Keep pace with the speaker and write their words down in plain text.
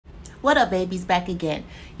What up, babies? Back again.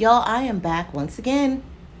 Y'all, I am back once again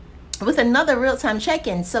with another real-time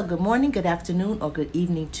check-in. So good morning, good afternoon, or good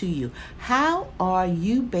evening to you. How are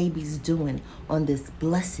you babies doing on this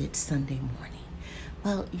blessed Sunday morning?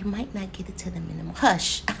 Well, you might not get it to the minimum.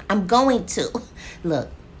 Hush, I'm going to. Look,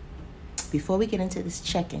 before we get into this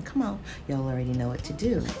check-in, come on, y'all already know what to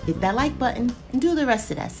do. Hit that like button and do the rest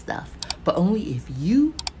of that stuff. But only if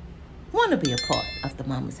you want to be a part of the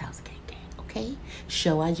Mama's House Gang Gang, okay?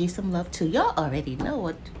 Show IG some love too. Y'all already know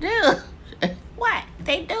what to do. What?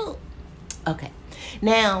 They do. Okay.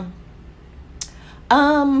 Now,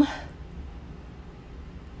 I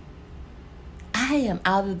am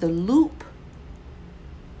out of the loop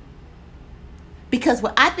because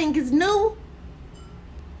what I think is new,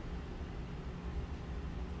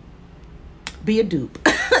 be a dupe.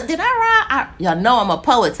 Did I rhyme? Y'all know I'm a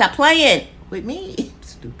poet. Stop playing with me.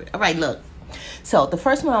 Stupid. All right, look. So the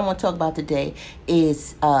first one I want to talk about today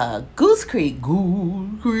is Goose Creek.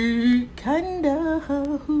 Goose Creek,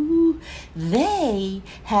 kinda. They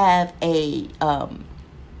have a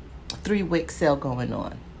 3-week sale going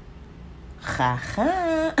on. Ha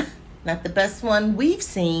ha. Not the best one we've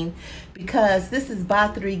seen because this is buy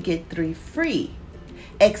 3 get 3 free.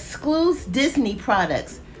 Excludes Disney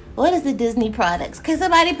products. What is the Disney products? Because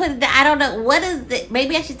somebody put it there. I don't know. What is it?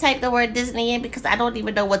 Maybe I should type the word Disney in because I don't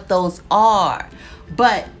even know what those are.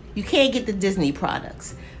 But you can't get the Disney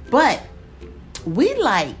products. But we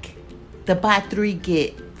like the buy 3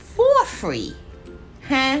 get 4 free.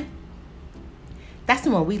 Huh? That's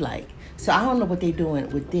the one we like. So I don't know what they're doing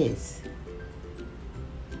with this.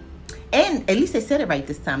 And at least they said it right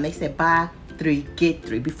this time. They said buy 3 get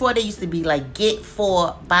 3. Before they used to be like get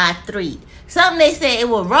 4 buy 3. Something they said it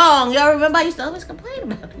was wrong. Y'all remember I used to always complain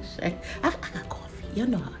about this shit. I got coffee. You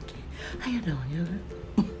know how I get. How you doing? You good?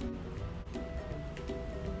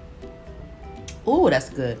 Ooh, that's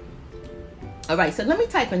good. All right, so let me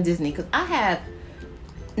type in Disney because I have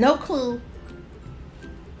no clue.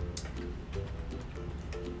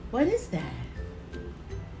 What is that?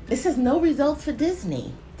 It says no results for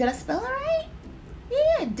Disney. Did I spell it right?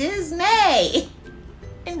 Yeah, Disney.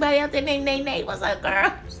 Anybody out there named Nay? What's up,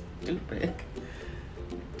 girl? Stupid.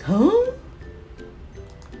 Huh?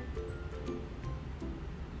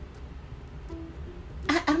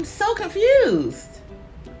 I'm so confused.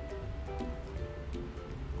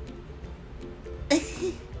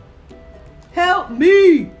 Help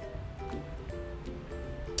me.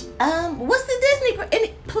 What's the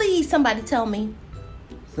Disney? Please, somebody tell me.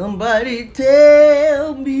 Somebody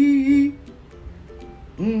tell me.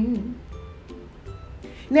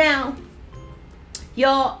 Now,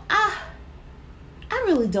 y'all, I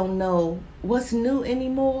really don't know what's new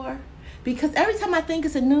anymore because every time I think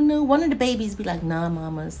it's a new, one of the babies be like, nah,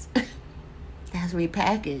 mamas, that's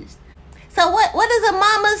repackaged. So what is a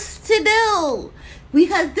mamas to do?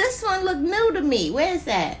 Because this one looked new to me. Where is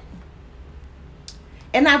that?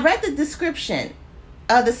 And I read the description,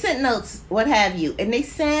 the scent notes, what have you, and they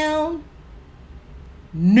sound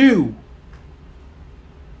new.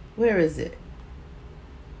 Where is it?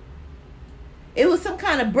 It was some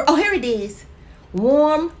kind of, oh, here it is.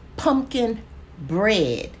 Warm pumpkin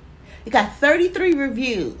bread. It got 33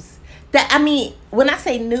 reviews. That, I mean, when I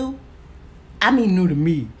say new, I mean new to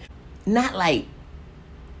me. Not like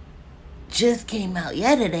just came out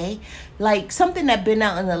yesterday. Like something that been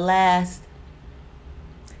out in the last,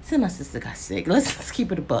 since my sister got sick. Let's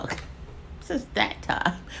keep it a buck. Since that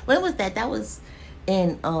time. When was that? That was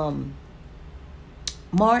in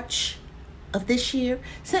March of this year.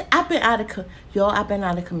 So I've been out of I've been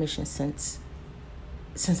out of commission since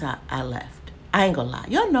I left. I ain't gonna lie.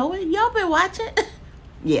 Y'all know it. Y'all been watching.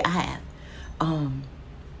 Yeah, I have.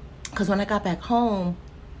 Cause when I got back home,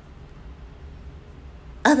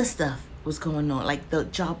 other stuff was going on. Like the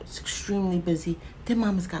job was extremely busy. Then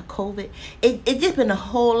mama's got COVID. It just been a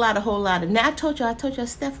whole lot of. Now I told you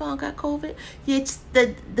Stefan got COVID. It's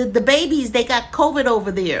the babies, they got COVID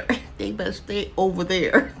over there. They better stay over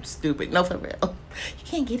there. Stupid. No, for real. You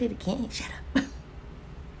can't get it again. Shut up.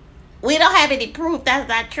 We don't have any proof that's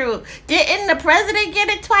not true. Didn't the president get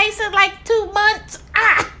it twice in like 2 months?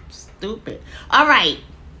 Ah, stupid. All right.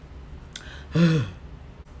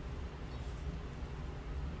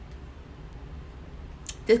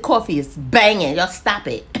 This coffee is banging. Y'all stop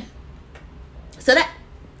it. So that,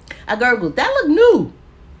 I gurgled. That look new.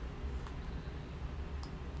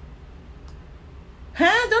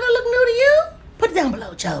 Huh? Don't it look new to you? Put it down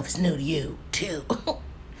below, Joe, if it's new to you, too.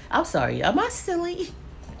 I'm sorry. Am I silly?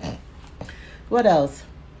 What else?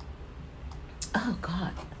 Oh,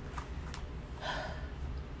 God.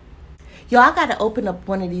 Y'all, I got to open up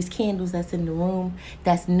one of these candles that's in the room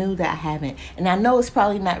that's new that I haven't. And I know it's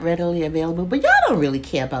probably not readily available, but y'all don't really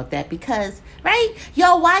care about that because, right?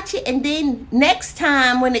 Y'all watch it and then next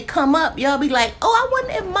time when it come up, y'all be like, oh, I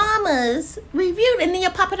wonder if Mama's reviewed. And then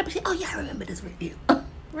you'll pop it up and say, oh, yeah, I remember this review.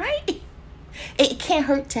 Right? It can't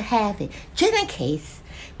hurt to have it. Just in case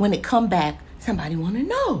when it come back, somebody want to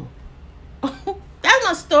know. That's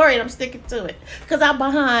my story and I'm sticking to it. Because I'm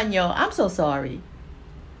behind y'all. I'm so sorry.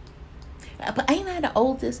 But ain't I the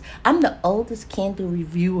oldest? I'm the oldest candle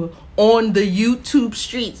reviewer on the YouTube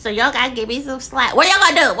street. So y'all gotta give me some slack. What y'all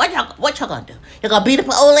gonna do? What y'all gonna do? Y'all gonna beat up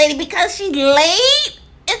an old lady because she's late?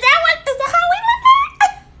 Is that how we look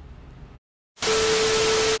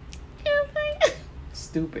at?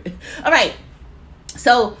 Stupid. All right.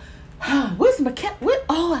 So, where's my cat?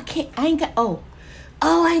 Oh, I ain't got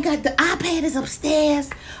the iPad is upstairs.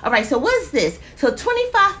 All right. So what's this? So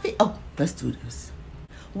 25. Oh, let's do this.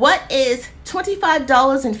 What is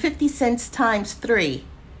 $25.50 times 3?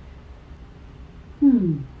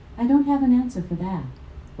 I don't have an answer for that.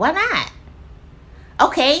 Why not?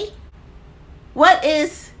 Okay. What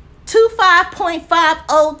is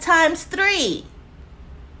 25.50 times 3?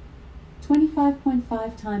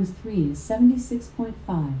 25.5 times 3 is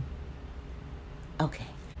 76.5. Okay.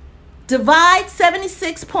 Divide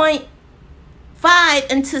 76.5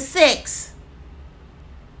 into 6.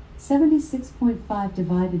 76.5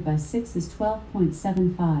 divided by 6 is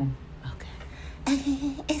 12.75. Okay.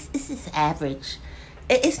 It's just average.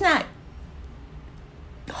 It's not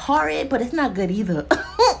horrid, but it's not good either.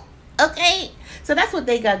 Okay? So that's what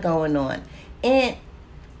they got going on. And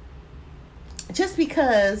just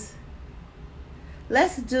because,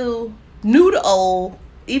 let's do new to old,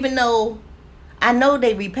 even though I know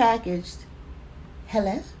they repackaged.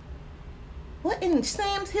 Hello? What in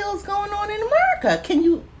Sam's Hill's going on in America? Can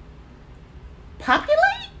you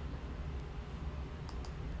populate?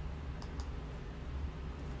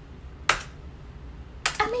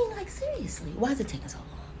 I mean, like, seriously, why is it taking so long?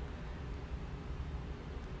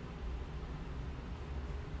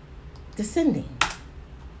 Descending.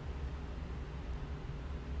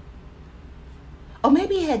 Or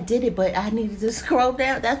maybe I did it, but I needed to scroll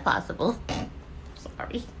down. That's possible.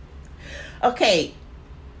 Sorry. Okay.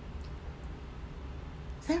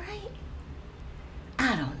 Is that right?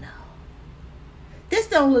 I don't know. This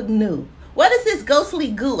don't look new. What is this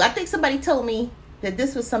ghostly goo? I think somebody told me that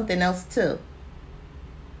this was something else too.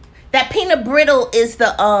 That peanut brittle is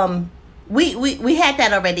the we had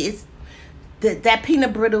that already. It's that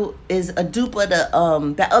peanut brittle is a dupe of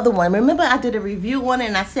the that other one. Remember I did a review on it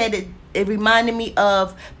and I said it reminded me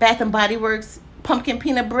of Bath and Body Works pumpkin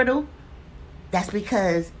peanut brittle. That's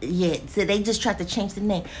because, yeah, so they just tried to change the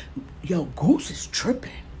name. Yo, Goose is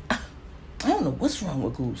tripping. I don't know what's wrong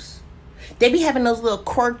with Goose. They be having those little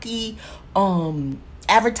quirky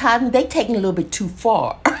advertisements. They taking a little bit too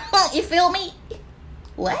far. You feel me?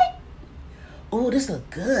 What? Oh, this look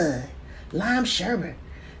good. Lime sherbet,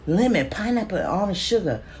 lemon, pineapple, and orange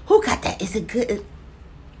sugar. Who got that? Is it good?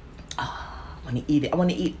 Oh, I want to eat it. I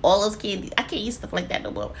want to eat all those candies. I can't eat stuff like that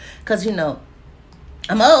no more. Because, you know,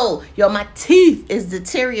 I'm old. Yo, my teeth is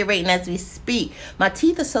deteriorating as we speak. My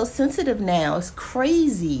teeth are so sensitive now. It's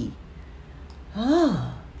crazy.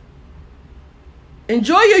 Oh.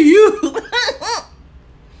 Enjoy your youth.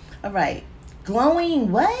 All right.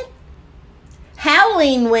 Glowing what?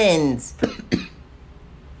 Howling winds.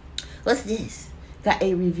 What's this? Got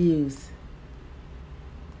 8 reviews.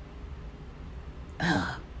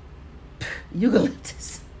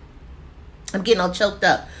 Eucalyptus. I'm getting all choked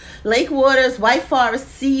up. Lake Waters, White Forest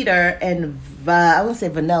Cedar, and I won't say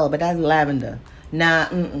vanilla, but that's lavender. Nah, I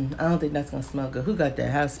don't think that's gonna smell good. Who got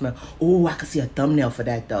that? How it smell? Oh, I can see a thumbnail for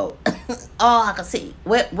that though. Oh, I can see.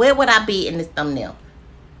 Where would I be in this thumbnail?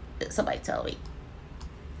 Somebody tell me.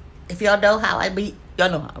 If y'all know how I be,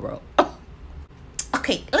 y'all know how I roll.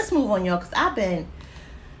 Okay, let's move on, y'all, because I've been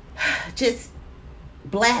just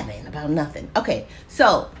blabbing about nothing. Okay,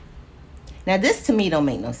 so now this to me don't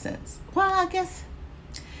make no sense. Well, I guess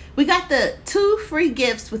we got the 2 free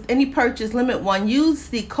gifts with any purchase. Limit 1. Use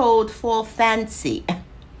the code FALLFANCY.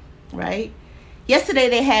 Right? Yesterday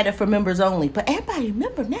they had it for members only, but everybody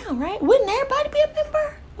member now, right? Wouldn't everybody be a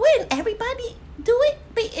member? Wouldn't everybody do it?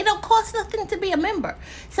 It don't cost nothing to be a member.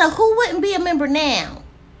 So who wouldn't be a member now?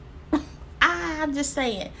 I'm just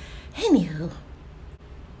saying. Anywho,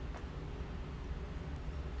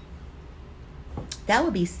 that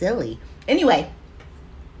would be silly. Anyway,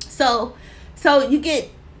 so you get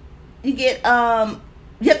you have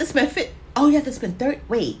to spend you have to spend 30.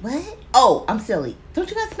 Wait, what? Oh, I'm silly. Don't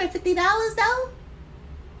you got to spend $50 though?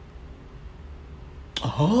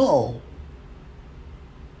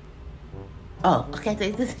 Oh, okay,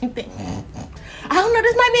 they the same thing. I don't know,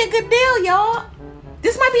 this might be a good deal, y'all.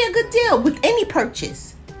 This might be a good deal with any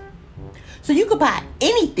purchase. So you could buy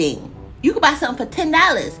anything. You could buy something for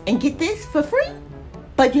 $10 and get this for free,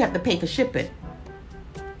 but you have to pay for shipping.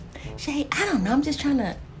 Shay, I don't know, I'm just trying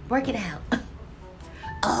to work it out.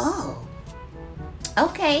 Oh,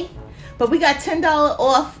 okay. But we got $10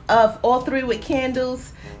 off of all 3 with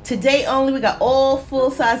candles. Today only, we got all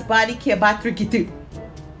full-size body care. Buy 3, get 3.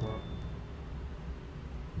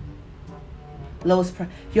 Lowest price.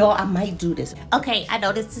 Y'all, I might do this. Okay, I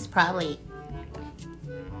know this is probably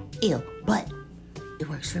ill, but it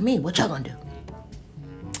works for me. What y'all gonna do?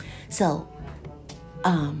 So,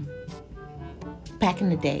 back in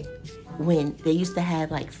the day, when they used to have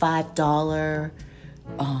like $5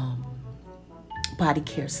 body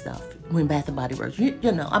care stuff, when Bath and Body Works, you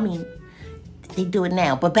know, I mean, they do it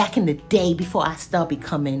now. But back in the day, before I was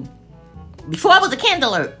a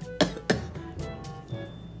candler,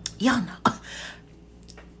 y'all know,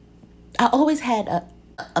 I always had a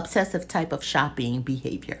obsessive type of shopping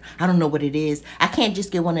behavior. I don't know what it is. I can't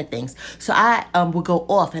just get one of the things. So I would go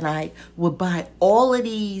off and I would buy all of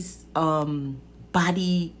these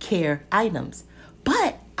body care items.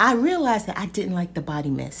 But I realized that I didn't like the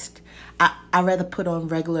body mist. I rather put on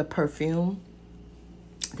regular perfume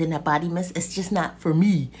than that body mist. It's just not for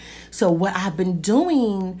me. So what I've been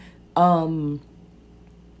doing, it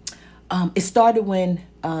started when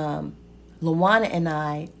Luana and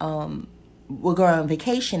I would go on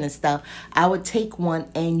vacation and stuff. I would take one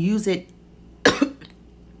and use it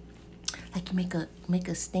like you make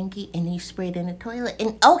a stinky and then you spray it in the toilet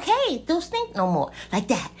and okay, it don't stink no more. Like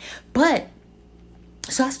that. But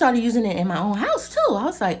so I started using it in my own house too. I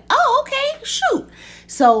was like, oh, okay, shoot.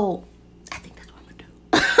 So I think that's what I'm gonna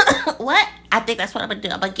do. What? I think that's what I'm gonna do.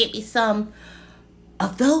 I'm gonna get me some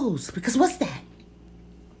of those. Because what's that?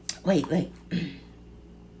 Wait.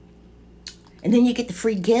 And then you get the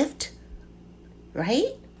free gift,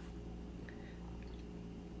 right?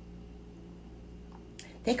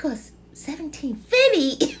 They cost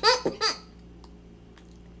 $17.50.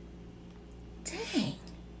 Dang.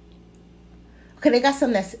 Okay, they got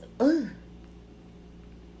some that's,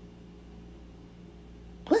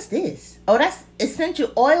 what's this? Oh, that's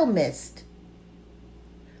essential oil mist.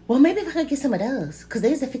 Well, maybe if I could get some of those, because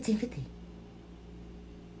there's a $15.50.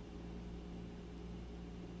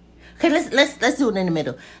 Okay, let's do it in the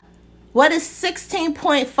middle. What is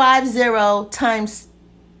 16.50 times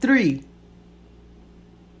 3?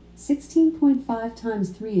 16.5 times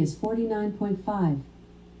 3 is 49.5.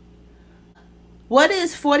 What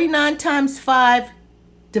is 49 times 5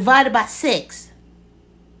 divided by 6?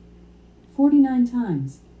 49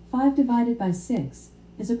 times 5 divided by 6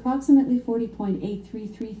 is approximately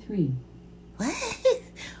 40.8333.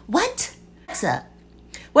 What? Alexa,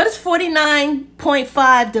 what is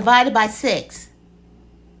 49.5 divided by 6?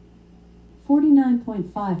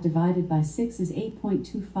 49.5 divided by 6 is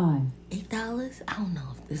 8.25. $8? I don't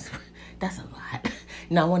know if that's a lot.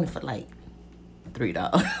 No, I want it for like $3.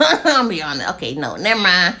 I'll be honest. Okay, no, never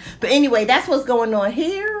mind. But anyway, that's what's going on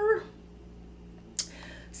here.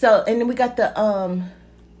 So, and then we got the,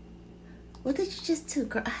 what did you just do,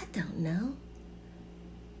 girl? I don't know.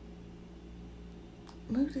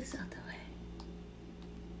 Move this out the way.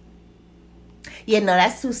 Yeah, no,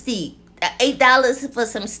 that's too steep. $8 for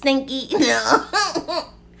some stinky. No.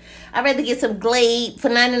 I'd rather get some Glade for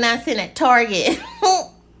 99 cents at Target.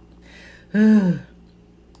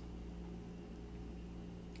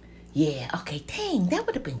 Yeah, okay, dang, that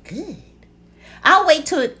would have been good. I'll wait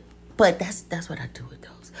till it, but that's what I do with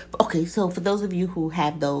those. Okay, so for those of you who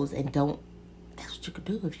have those and don't, that's what you could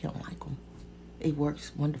do if you don't like them. It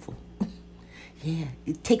works wonderful. Yeah,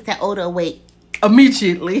 it takes that odor away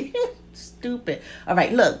immediately. Stupid. All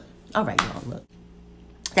right, look. All right, y'all, look.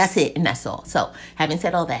 That's it, and that's all. So, having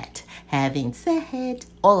said all that, having said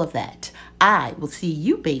all of that, I will see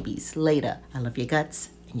you babies later. I love your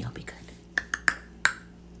guts, and y'all be good.